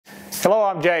Hello,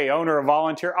 I'm Jay, owner of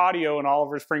Volunteer Audio in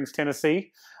Oliver Springs,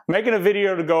 Tennessee. I'm making a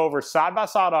video to go over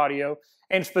side-by-side audio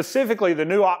and specifically the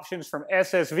new options from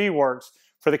SSV Works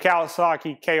for the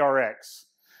Kawasaki KRX.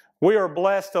 We are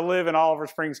blessed to live in Oliver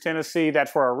Springs, Tennessee.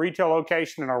 That's where our retail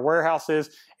location and our warehouse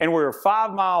is, and we're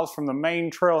 5 miles from the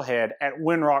main trailhead at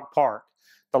Windrock Park,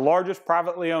 the largest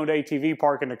privately owned ATV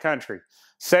park in the country.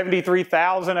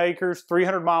 73,000 acres,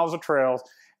 300 miles of trails,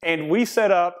 and we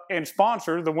set up and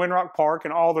sponsor the Windrock Park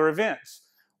and all their events.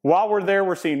 While we're there,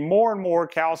 we're seeing more and more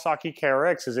Kawasaki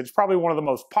KRXs. It's probably one of the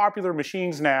most popular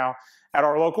machines now at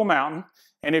our local mountain.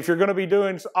 And if you're going to be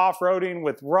doing off-roading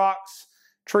with rocks,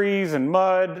 trees, and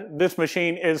mud, this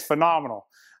machine is phenomenal.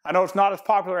 I know it's not as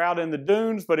popular out in the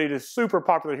dunes, but it is super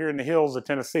popular here in the hills of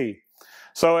Tennessee.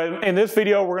 So in this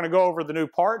video, we're going to go over the new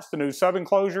parts, the new sub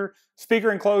enclosure,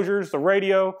 speaker enclosures, the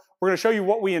radio. We're going to show you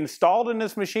what we installed in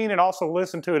this machine and also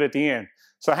listen to it at the end.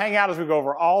 So hang out as we go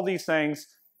over all these things,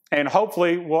 and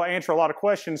hopefully we'll answer a lot of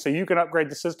questions so you can upgrade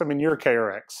the system in your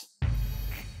KRX.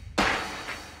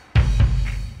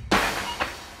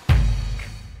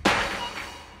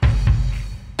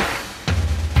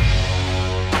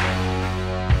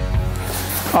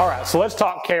 All right, so let's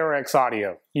talk KRX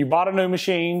audio. You bought a new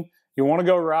machine. You want to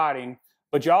go riding,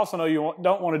 but you also know you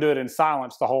don't want to do it in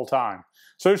silence the whole time.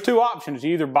 So there's two options.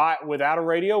 You either buy it without a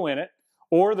radio in it,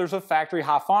 or there's a factory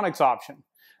Hyphonics option.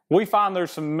 We find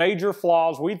there's some major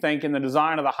flaws, we think, in the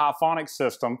design of the Hyphonics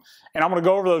system, and I'm going to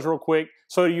go over those real quick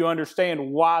so you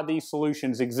understand why these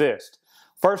solutions exist.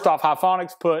 First off,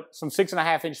 Hyphonics put some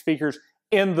 6.5-inch speakers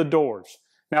in the doors.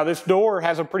 Now this door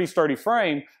has a pretty sturdy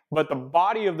frame, but the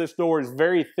body of this door is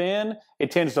very thin.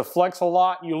 It tends to flex a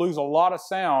lot. You lose a lot of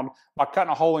sound by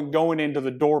cutting a hole and going into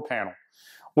the door panel.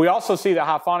 We also see that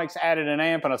Hyphonics added an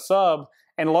amp and a sub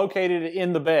and located it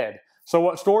in the bed. So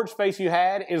what storage space you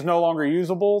had is no longer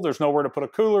usable. There's nowhere to put a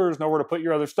cooler. There's nowhere to put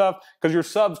your other stuff because your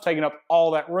sub's taking up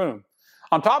all that room.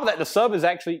 On top of that, the sub is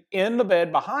actually in the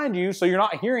bed behind you, so you're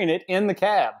not hearing it in the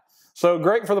cab. So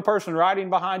great for the person riding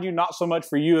behind you, not so much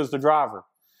for you as the driver.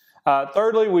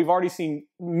 Thirdly, we've already seen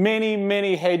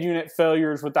many head unit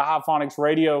failures with the Hyphonics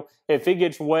radio. If it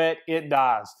gets wet, it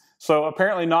dies. So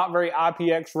apparently not very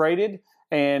IPX rated,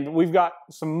 and we've got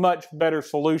some much better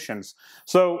solutions.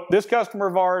 So this customer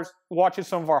of ours watches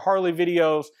some of our Harley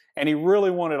videos, and he really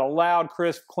wanted a loud,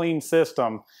 crisp, clean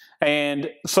system.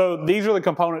 And so these are the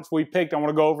components we picked. I want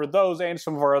to go over those and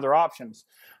some of our other options.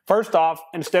 First off,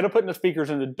 instead of putting the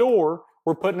speakers in the door,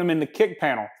 we're putting them in the kick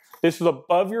panel. This is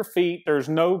above your feet. There's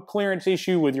no clearance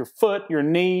issue with your foot, your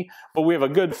knee, but we have a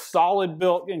good solid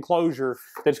built enclosure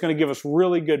that's going to give us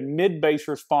really good mid-bass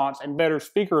response and better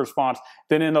speaker response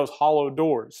than in those hollow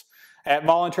doors. At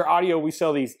Volunteer Audio, we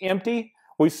sell these empty.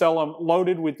 We sell them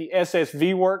loaded with the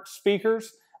SSV Works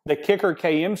speakers, the Kicker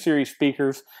KM series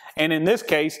speakers, and in this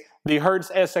case, the Hertz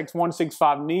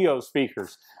SX165NEO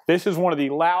speakers. This is one of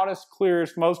the loudest,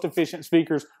 clearest, most efficient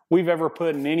speakers we've ever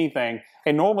put in anything,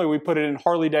 and normally we put it in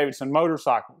Harley-Davidson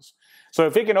motorcycles. So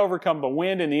if it can overcome the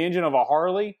wind in the engine of a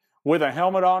Harley with a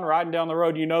helmet on riding down the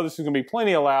road, you know this is going to be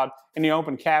plenty loud in the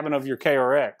open cabin of your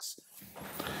KRX.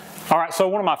 All right, so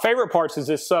one of my favorite parts is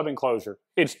this sub enclosure.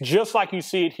 It's just like you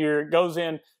see it here. It goes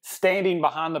in standing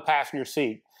behind the passenger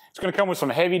seat. It's going to come with some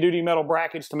heavy-duty metal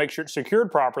brackets to make sure it's secured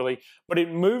properly, but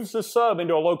it moves the sub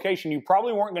into a location you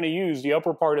probably weren't going to use, the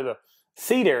upper part of the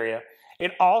seat area.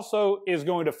 It also is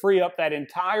going to free up that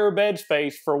entire bed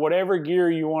space for whatever gear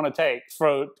you want to take,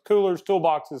 for coolers,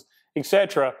 toolboxes,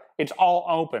 etc. It's all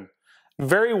open.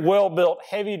 Very well-built,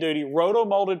 heavy-duty,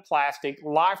 roto-molded plastic,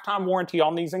 lifetime warranty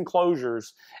on these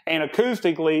enclosures, and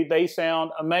acoustically, they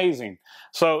sound amazing.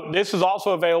 So this is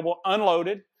also available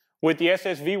unloaded with the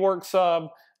SSV Works sub,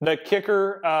 the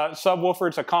Kicker subwoofer.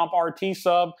 It's a Comp RT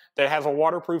sub that has a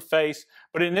waterproof face.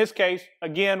 But in this case,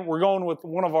 again, we're going with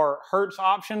one of our Hertz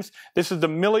options. This is the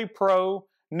Milli Pro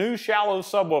new shallow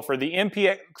subwoofer, the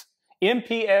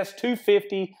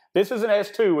MPS250. This is an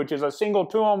S2, which is a single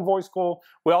 2-ohm voice coil.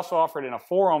 We also offer it in a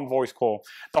 4-ohm voice coil.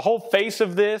 The whole face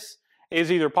of this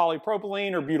is either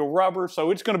polypropylene or butyl rubber,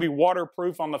 so it's going to be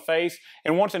waterproof on the face.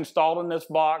 And once installed in this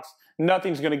box,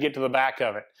 nothing's going to get to the back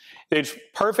of it. It's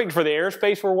perfect for the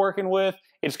airspace we're working with.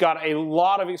 It's got a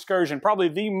lot of excursion, probably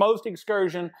the most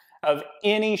excursion of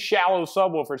any shallow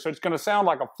subwoofer. So it's going to sound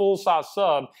like a full-size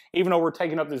sub, even though we're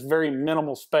taking up this very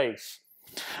minimal space.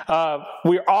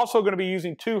 We're also going to be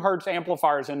using 2 Hertz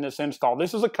amplifiers in this install.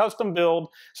 This is a custom build,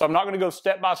 so I'm not going to go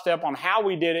step by step on how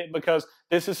we did it because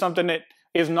this is something that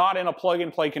is not in a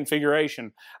plug-and-play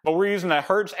configuration. But we're using a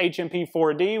Hertz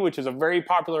HMP4D, which is a very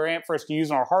popular amp for us to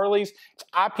use on our Harleys. It's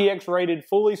IPX rated,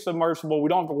 fully submersible. We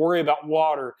don't have to worry about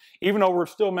water, even though we're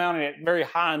still mounting it very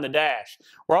high in the dash.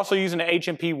 We're also using the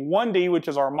HMP1D, which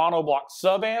is our monoblock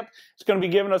sub-amp. It's going to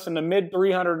be giving us in the mid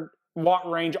 300 watt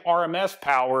range RMS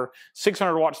power,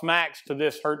 600 watts max to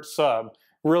this Hertz sub.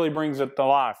 Really brings it to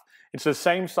life. It's the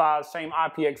same size, same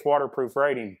IPX waterproof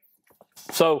rating.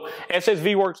 So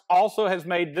SSV Works also has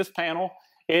made this panel.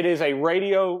 It is a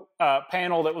radio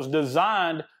panel that was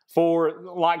designed for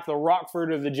like the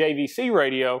Rockford or the JVC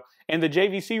radio, and the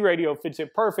JVC radio fits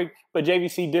it perfect, but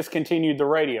JVC discontinued the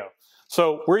radio.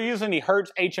 So we're using the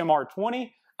Hertz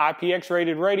HMR20 IPX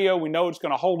rated radio. We know it's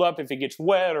going to hold up if it gets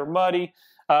wet or muddy.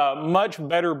 Much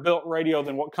better built radio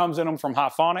than what comes in them from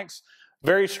Hyphonics.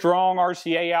 Very strong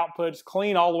RCA outputs,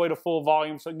 clean all the way to full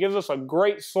volume, so it gives us a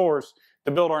great source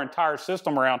to build our entire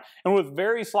system around. And with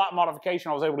very slight modification,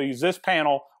 I was able to use this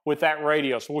panel with that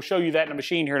radio. So we'll show you that in the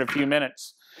machine here in a few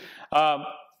minutes.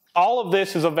 All of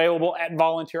this is available at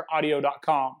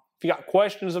volunteeraudio.com. If you got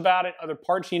questions about it, other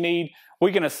parts you need,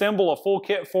 we can assemble a full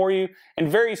kit for you.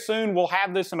 And very soon we'll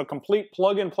have this in a complete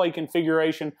plug-and-play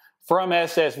configuration from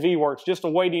SSV Works, just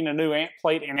awaiting a new amp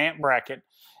plate and amp bracket.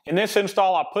 In this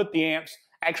install, I put the amps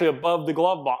actually above the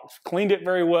glove box, cleaned it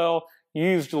very well,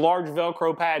 used large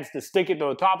Velcro pads to stick it to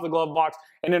the top of the glove box,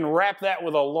 and then wrap that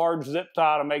with a large zip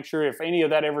tie to make sure if any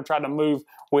of that ever tried to move,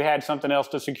 we had something else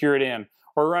to secure it in.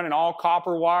 We're running all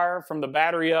copper wire from the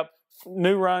battery up,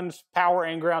 new runs, power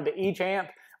and ground to each amp.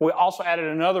 We also added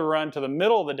another run to the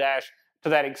middle of the dash to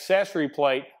that accessory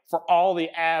plate for all the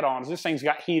add-ons. This thing's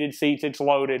got heated seats, it's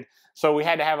loaded, so we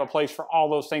had to have a place for all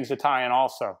those things to tie in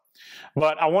also.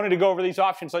 But I wanted to go over these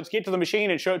options. Let's get to the machine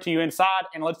and show it to you inside,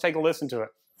 and let's take a listen to it.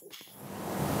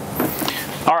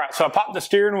 All right, so I popped the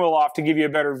steering wheel off to give you a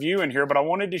better view in here, but I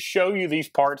wanted to show you these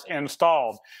parts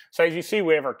installed. So as you see,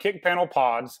 we have our kick panel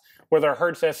pods with our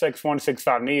Hertz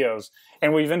SX165NEOs,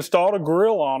 and we've installed a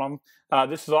grill on them.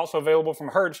 This is also available from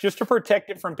Hertz just to protect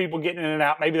it from people getting in and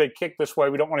out. Maybe they kick this way,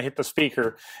 we don't want to hit the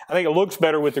speaker. I think it looks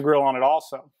better with the grill on it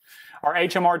also. Our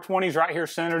HMR20 is right here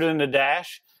centered in the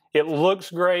dash. It looks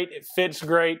great, it fits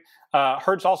great.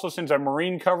 Hertz also sends a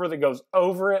marine cover that goes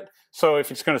over it, so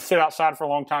if it's going to sit outside for a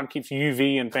long time, keeps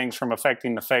UV and things from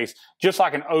affecting the face, just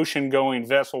like an ocean-going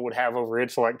vessel would have over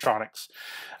its electronics.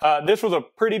 This was a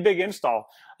pretty big install.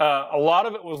 A lot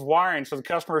of it was wiring, so the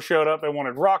customer showed up, they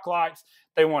wanted rock lights,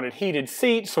 they wanted heated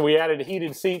seats, so we added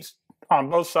heated seats on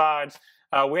both sides.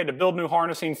 We had to build new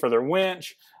harnessing for their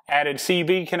winch, added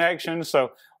CB connections,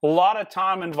 so a lot of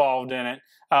time involved in it.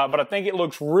 But I think it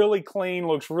looks really clean,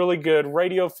 looks really good.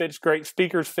 Radio fits great,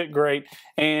 speakers fit great.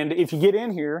 And if you get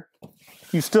in here,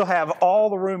 you still have all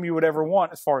the room you would ever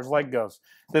want as far as leg goes.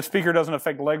 This speaker doesn't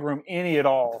affect leg room any at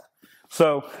all.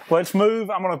 So let's move.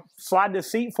 I'm going to slide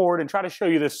this seat forward and try to show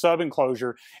you this sub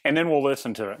enclosure, and then we'll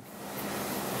listen to it.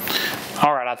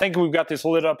 All right, I think we've got this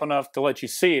lit up enough to let you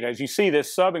see it. As you see,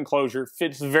 this sub enclosure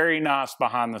fits very nice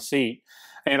behind the seat.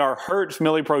 And our Hertz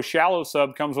MilliPro shallow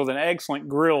sub comes with an excellent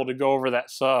grill to go over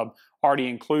that sub, already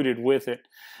included with it.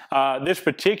 This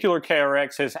particular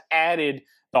KRX has added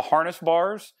the harness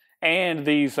bars and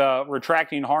these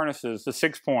retracting harnesses, the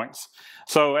 6 points.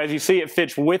 So as you see, it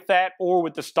fits with that or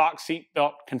with the stock seat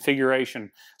belt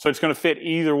configuration. So it's going to fit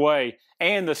either way.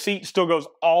 And the seat still goes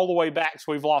all the way back,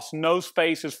 so we've lost no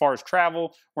space as far as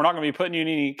travel. We're not going to be putting you in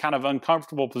any kind of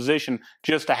uncomfortable position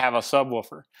just to have a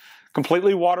subwoofer.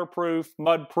 Completely waterproof,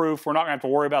 mud-proof. We're not going to have to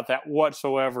worry about that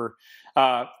whatsoever.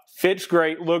 Fits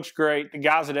great, looks great. The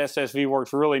guys at SSV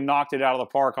Works really knocked it out of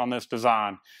the park on this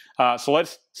design. So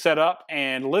let's set up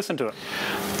and listen to it.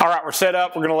 All right, we're set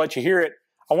up. We're going to let you hear it.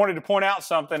 I wanted to point out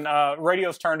something.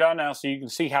 Radio's turned on now so you can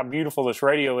see how beautiful this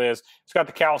radio is. It's got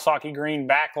the Kawasaki green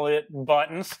backlit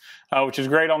buttons, which is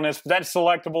great on this. But that's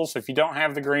selectable, so if you don't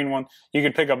have the green one, you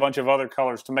can pick a bunch of other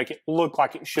colors to make it look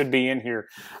like it should be in here.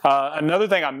 Another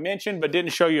thing I mentioned but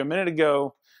didn't show you a minute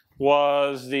ago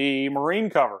was the marine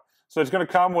cover. So it's going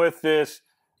to come with this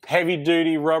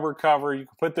heavy-duty rubber cover. You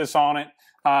can put this on it.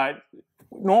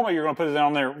 Normally, you're going to put it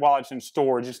on there while it's in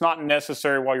storage. It's not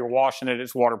necessary while you're washing it.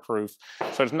 It's waterproof.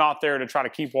 So it's not there to try to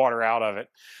keep water out of it.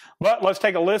 But let's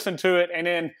take a listen to it, and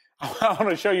then I want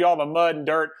to show you all the mud and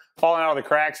dirt falling out of the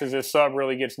cracks as this sub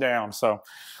really gets down. So.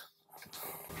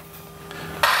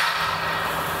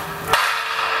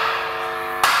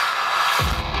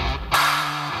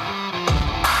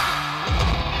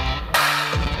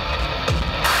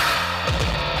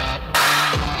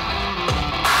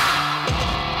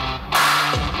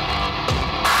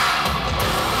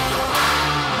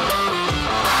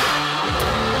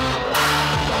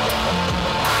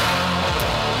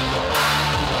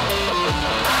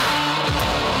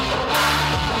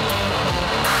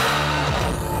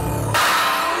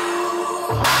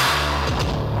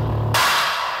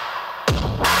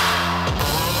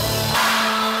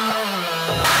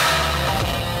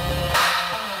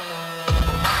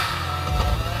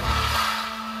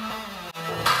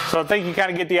 So I think you kind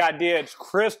of get the idea. It's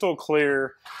crystal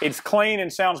clear. It's clean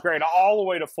and sounds great all the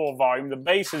way to full volume. The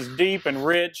bass is deep and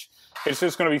rich. It's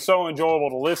just going to be so enjoyable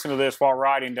to listen to this while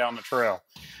riding down the trail.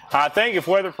 I think if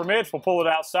weather permits, we'll pull it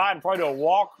outside and probably do a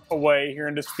walk away here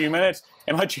in just a few minutes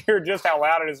and let you hear just how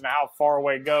loud it is and how far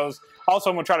away it goes. Also,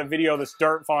 I'm going to try to video this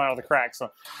dirt falling out of the crack.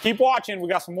 So keep watching. We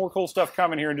got some more cool stuff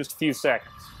coming here in just a few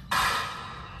seconds.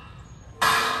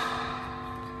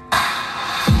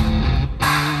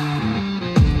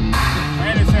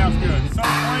 Good. So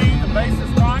clean, the bass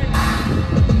is right.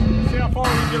 See how far we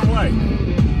can get away.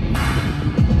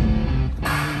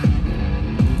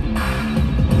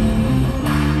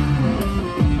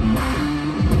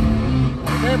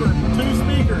 Remember, 2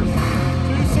 speakers, 2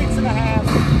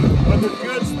 6.5, but they're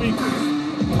good speakers.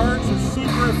 Hertz is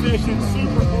super efficient,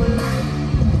 super clear.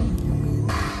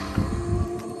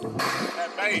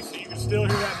 That bass, so you can still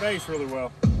hear that bass really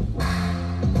well.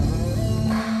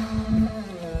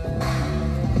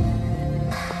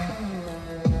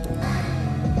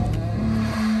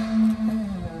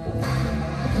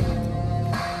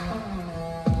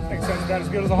 Sounds about as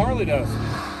good as a Harley does.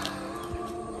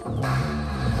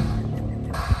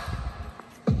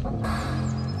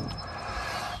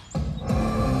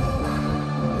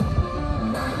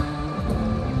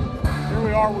 Here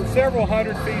we are, we're several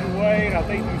hundred feet away, and I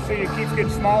think you can see it keeps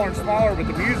getting smaller and smaller, but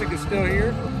the music is still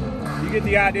here. You get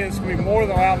the idea it's going to be more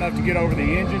than loud enough to get over the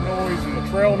engine noise and the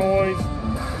trail noise.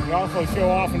 You also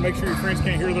show off and make sure your friends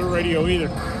can't hear their radio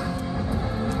either.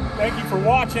 Thank you for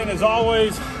watching. As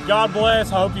always, God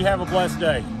bless. I hope you have a blessed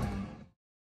day.